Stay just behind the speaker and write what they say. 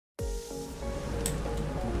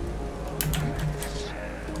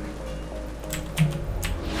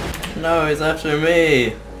No, he's after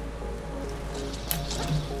me.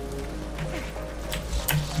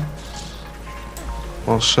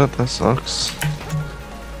 Well, shit, that sucks.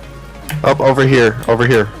 Up over here,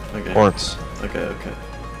 Okay. Lawrence. Okay.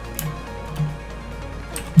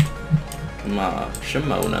 Come on,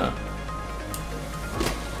 Shimona.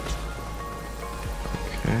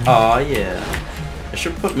 Okay. Aw, yeah. I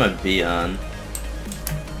should put my B on.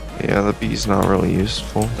 Yeah, the B's not really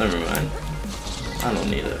useful. Never mind. I don't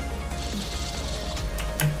need it.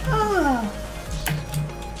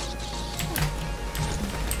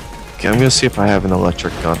 Okay, I'm gonna see if I have an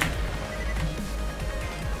electric gun.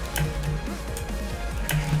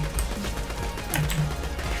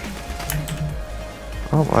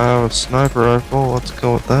 Oh wow, a sniper rifle, let's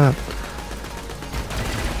go with that.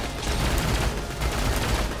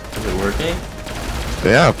 Is it working?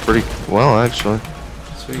 Yeah, pretty well actually.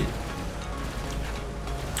 Sweet.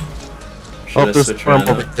 Should Oh, I there's a switch worm around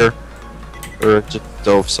over up? here. Or it just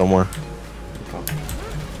dove somewhere.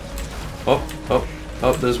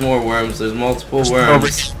 Oh, there's more worms. There's multiple There's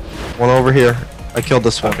worms. one over here. I killed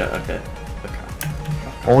this one. Okay.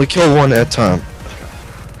 Only kill one at a time.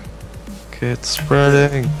 Okay, it's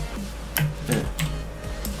spreading. Yeah.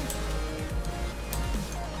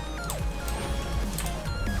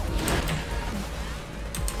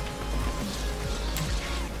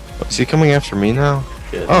 Is he coming after me now?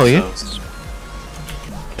 Yeah, Oh, so. yes.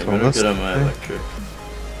 Okay, Kill I'm gonna this get on my guy. electric.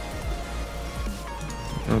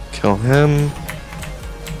 I'll kill him.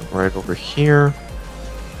 Right over here.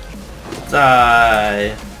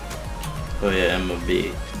 Die! Oh yeah, I'm a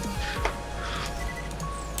B.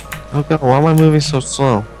 Oh god, why am I moving so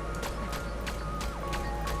slow?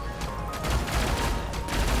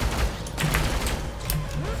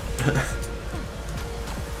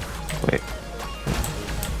 Wait.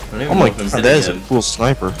 I don't even Oh know my if I'm god, hitting that is a him. cool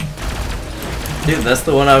sniper. Dude, that's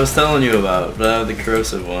the one I was telling you about, but I have the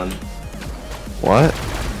corrosive one. What?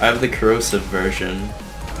 I have the corrosive version.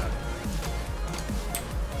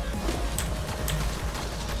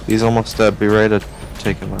 He's almost dead. Be ready to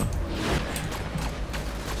take him out.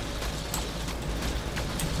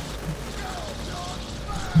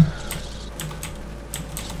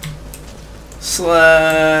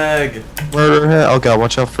 Slag! Murder hit. Oh god,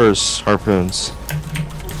 watch out for his harpoons.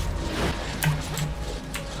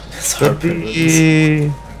 It's The harpoons.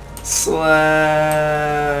 bee.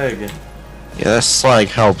 Slag! Yeah, that slag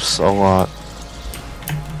helps a lot.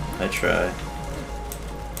 I try.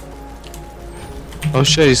 Oh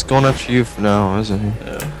shit, he's going after you for now, isn't he?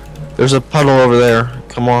 Yeah. There's a puddle over there.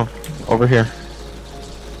 Come on, over here.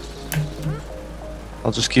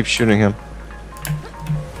 I'll just keep shooting him.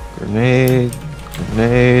 Grenade,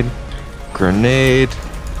 grenade, grenade.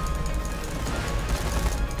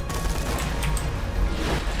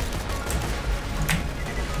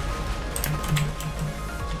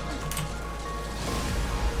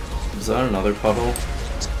 Is that another puddle?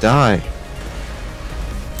 Die.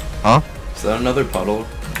 Huh? Is that another puddle?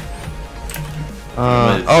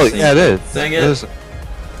 Oh yeah, it is. Dang It it! is.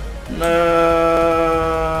 No!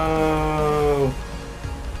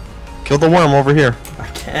 Kill the worm over here. I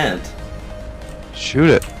can't. Shoot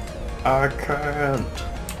it. I can't.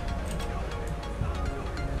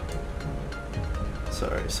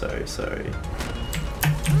 Sorry.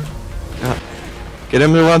 Yeah. Get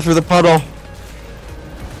him to run through the puddle.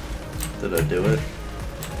 Did I do it?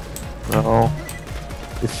 No.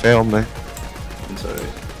 You failed me. I'm sorry.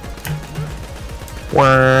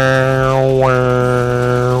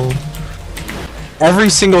 Wow. Every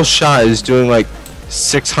single shot is doing like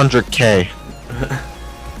 600k.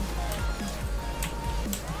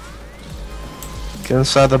 Get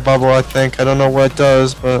inside the bubble, I think. I don't know what it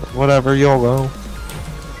does, but whatever, YOLO.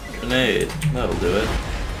 Grenade. That'll do it.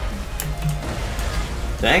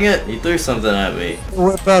 Dang it! He threw something at me.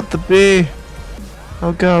 Whip out the bee.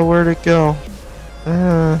 Oh god, where'd it go?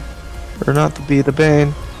 Or not the bee, the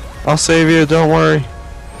bane. I'll save you, don't worry.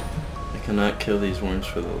 I cannot kill these worms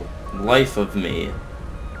for the life of me.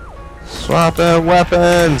 Swap out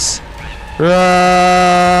weapons!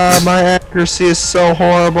 Ah, my accuracy is so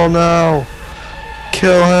horrible now.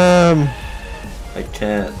 Kill him! I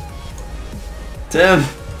can't. Tim!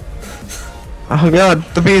 Oh god,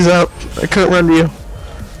 the bee's out. I couldn't run to you.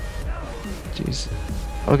 Jeez.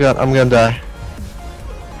 Oh god, I'm gonna die.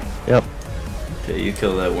 Yep. Okay, you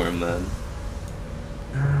kill that worm then.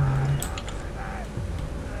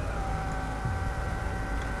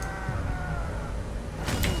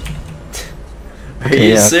 Are Okay,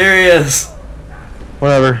 you yeah. serious?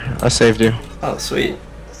 Whatever, I saved you. Oh, sweet.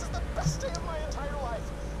 This is the best day of my entire life,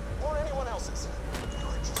 or anyone else's.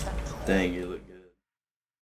 Dang, you look good.